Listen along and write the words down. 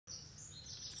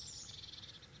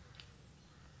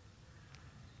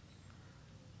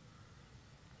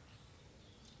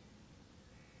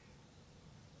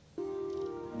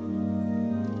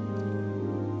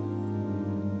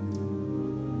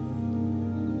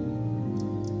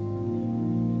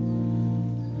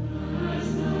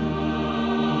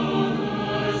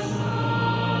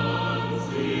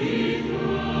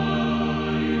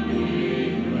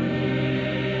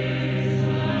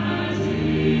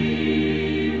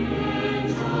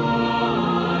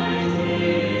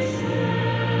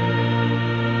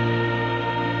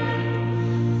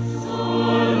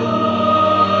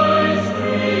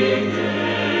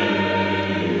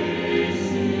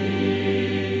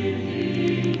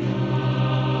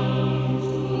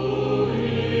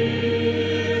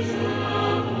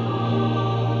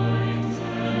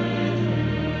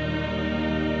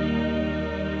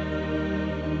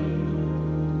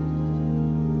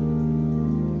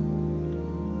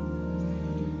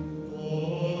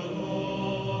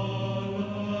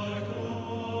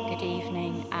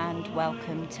and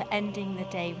welcome to Ending the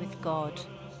Day with God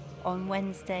on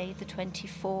Wednesday the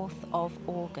 24th of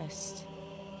August.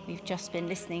 We've just been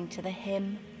listening to the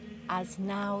hymn, As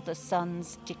Now the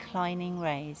Sun's Declining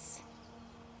Rays.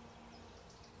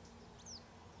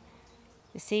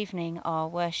 This evening our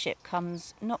worship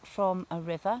comes not from a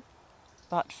river,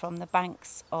 but from the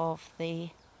banks of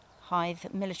the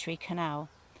Hythe Military Canal,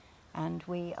 and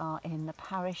we are in the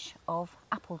parish of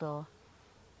Appledore.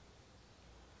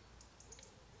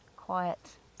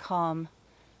 Quiet calm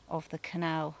of the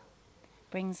canal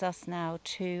brings us now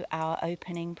to our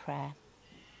opening prayer.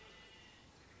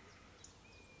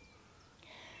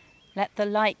 Let the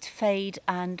light fade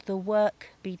and the work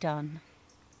be done.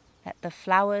 Let the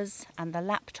flowers and the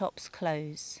laptops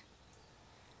close.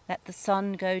 Let the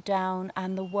sun go down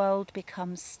and the world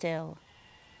become still.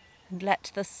 And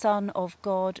let the Son of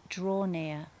God draw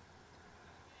near.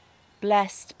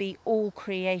 Blessed be all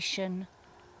creation,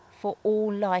 for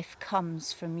all life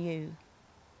comes from you.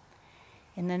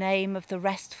 In the name of the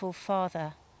restful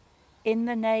Father, in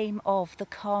the name of the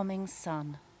calming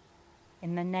Son,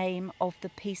 in the name of the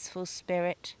peaceful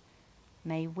Spirit,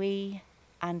 may we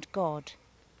and God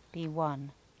be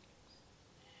one.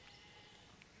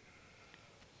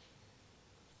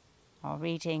 Our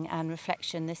reading and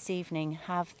reflection this evening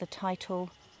have the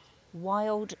title,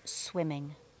 Wild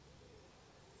Swimming.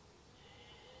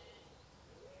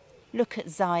 Look at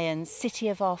Zion, city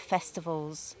of our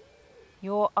festivals.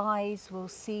 Your eyes will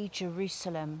see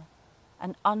Jerusalem,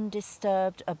 an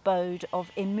undisturbed abode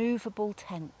of immovable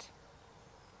tent.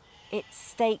 Its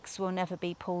stakes will never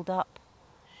be pulled up,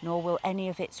 nor will any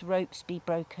of its ropes be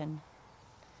broken.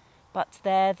 But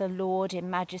there the Lord in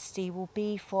majesty will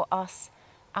be for us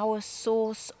our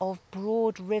source of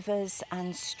broad rivers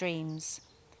and streams,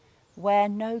 where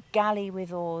no galley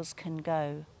with oars can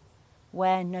go,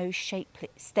 where no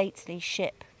stately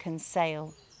ship can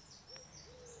sail.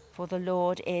 For the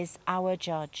Lord is our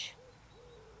judge,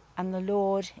 and the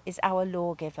Lord is our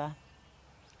lawgiver,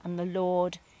 and the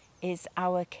Lord is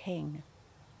our King,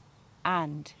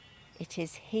 and it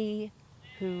is He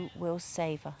who will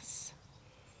save us.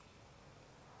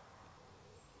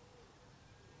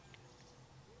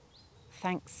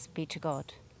 Thanks be to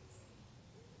God.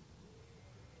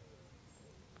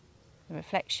 The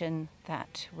reflection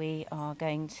that we are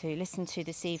going to listen to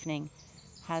this evening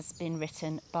has been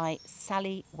written by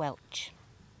Sally Welch.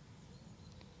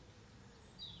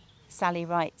 Sally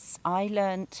writes, I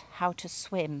learnt how to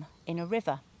swim in a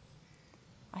river.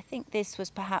 I think this was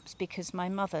perhaps because my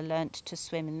mother learnt to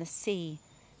swim in the sea,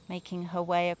 making her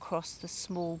way across the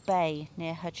small bay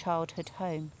near her childhood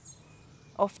home,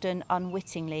 often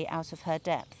unwittingly out of her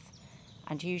depth,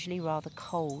 and usually rather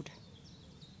cold.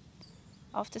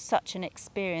 After such an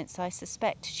experience, I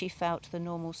suspect she felt the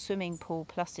normal swimming pool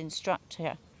plus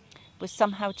instructor was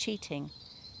somehow cheating,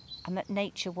 and that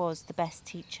nature was the best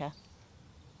teacher.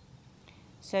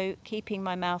 So, keeping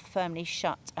my mouth firmly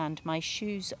shut and my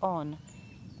shoes on,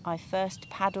 I first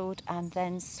paddled and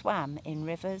then swam in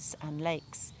rivers and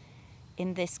lakes,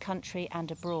 in this country and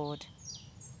abroad,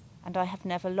 and I have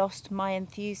never lost my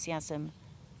enthusiasm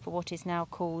for what is now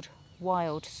called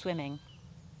wild swimming.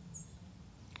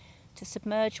 To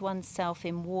submerge oneself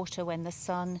in water when the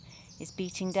sun is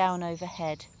beating down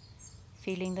overhead,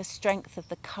 feeling the strength of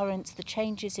the currents, the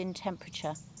changes in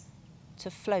temperature, to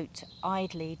float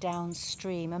idly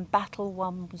downstream and battle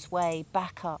one's way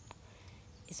back up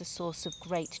is a source of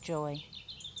great joy.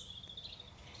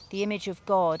 The image of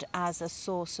God as a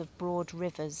source of broad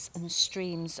rivers and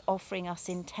streams offering us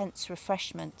intense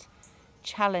refreshment,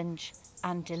 challenge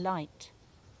and delight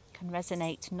can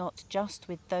resonate not just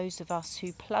with those of us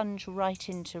who plunge right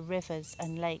into rivers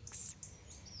and lakes,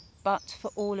 but for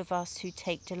all of us who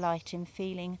take delight in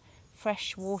feeling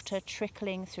fresh water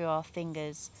trickling through our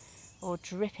fingers or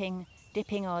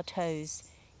dipping our toes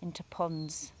into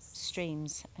ponds,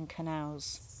 streams and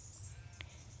canals.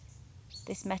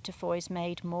 This metaphor is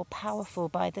made more powerful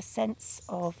by the sense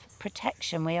of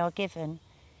protection we are given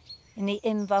in the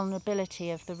invulnerability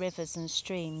of the rivers and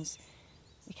streams.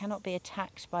 We cannot be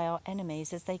attacked by our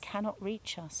enemies, as they cannot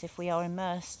reach us if we are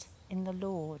immersed in the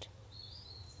Lord.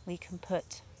 We can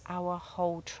put our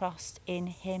whole trust in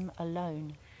Him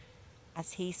alone,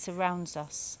 as He surrounds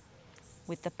us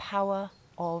with the power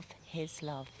of His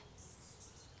love.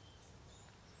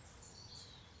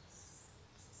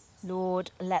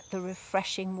 Lord, let the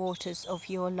refreshing waters of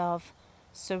your love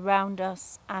surround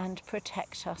us and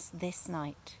protect us this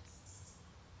night.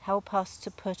 Help us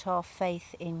to put our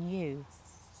faith in you,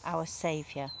 our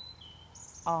Saviour.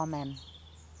 Amen.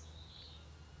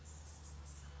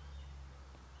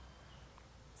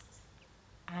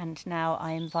 And now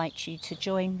I invite you to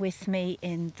join with me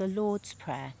in the Lord's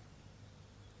Prayer.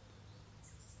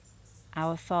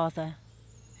 Our Father,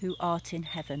 who art in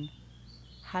heaven,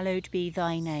 hallowed be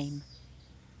thy name.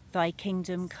 Thy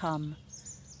kingdom come,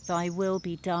 thy will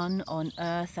be done on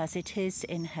earth as it is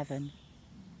in heaven.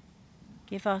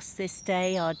 Give us this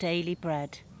day our daily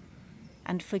bread,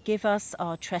 and forgive us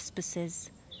our trespasses,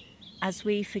 as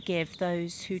we forgive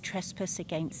those who trespass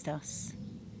against us.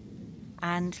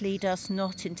 And lead us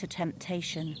not into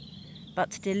temptation,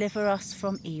 but deliver us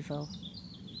from evil.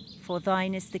 For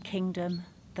thine is the kingdom,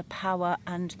 the power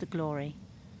and the glory,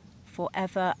 for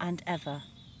ever and ever.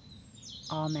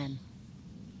 Amen.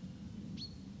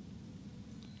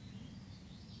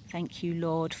 Thank you,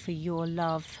 Lord, for your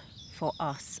love for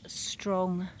us,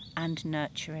 strong and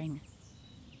nurturing.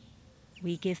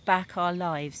 We give back our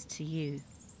lives to you.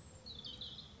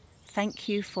 Thank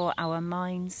you for our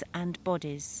minds and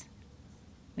bodies.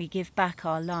 We give back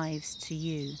our lives to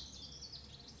you.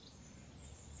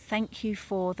 Thank you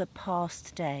for the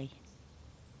past day.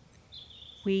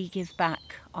 We give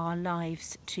back our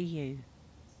lives to you.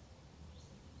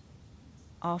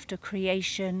 After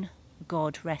creation,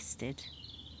 God rested.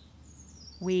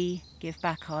 We give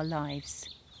back our lives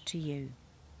to you.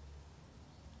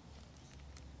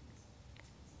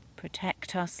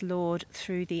 Protect us, Lord,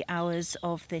 through the hours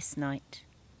of this night,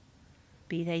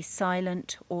 be they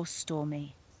silent or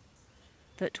stormy,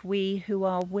 that we who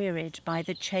are wearied by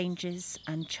the changes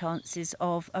and chances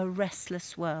of a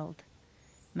restless world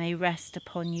may rest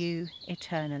upon you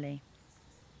eternally.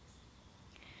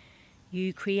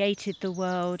 You created the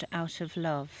world out of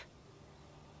love.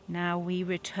 Now we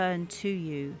return to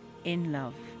you in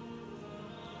love.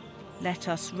 Let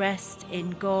us rest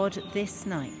in God this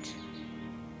night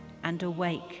and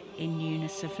awake in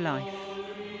newness of life.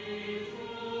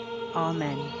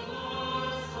 Amen.